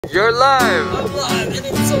You're live! I'm live, and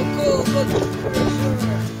it's so cool. Look,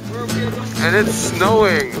 and it's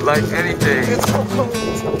snowing like anything. It's so cold.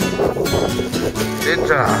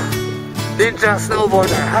 Ninja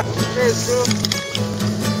snowboarder.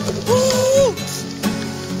 Woo!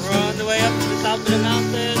 We're on the way up to the top of the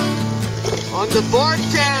mountain. On the board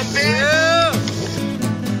camp, Yeah!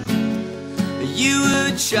 You were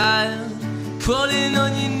a child, crawling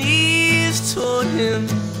on your knees toward him.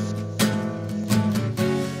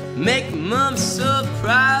 Make mom so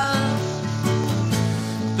proud,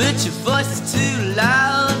 but your voice is too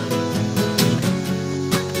loud.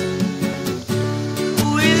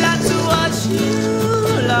 We like to watch you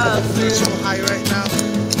laughing. It's so high right now.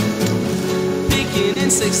 Picking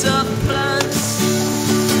insects off plants.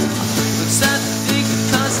 Looks like to think of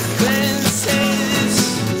consequences.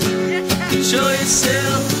 Enjoy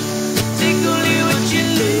yourself, take only what you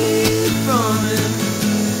need from it.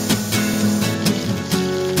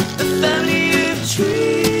 A family of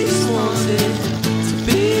trees wanted to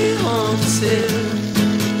be haunted.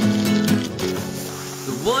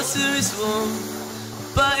 The water is warm,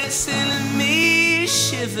 but it's sending me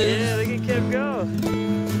shivers. Yeah, we can keep going.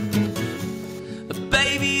 A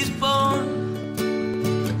baby's born,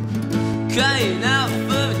 crying out.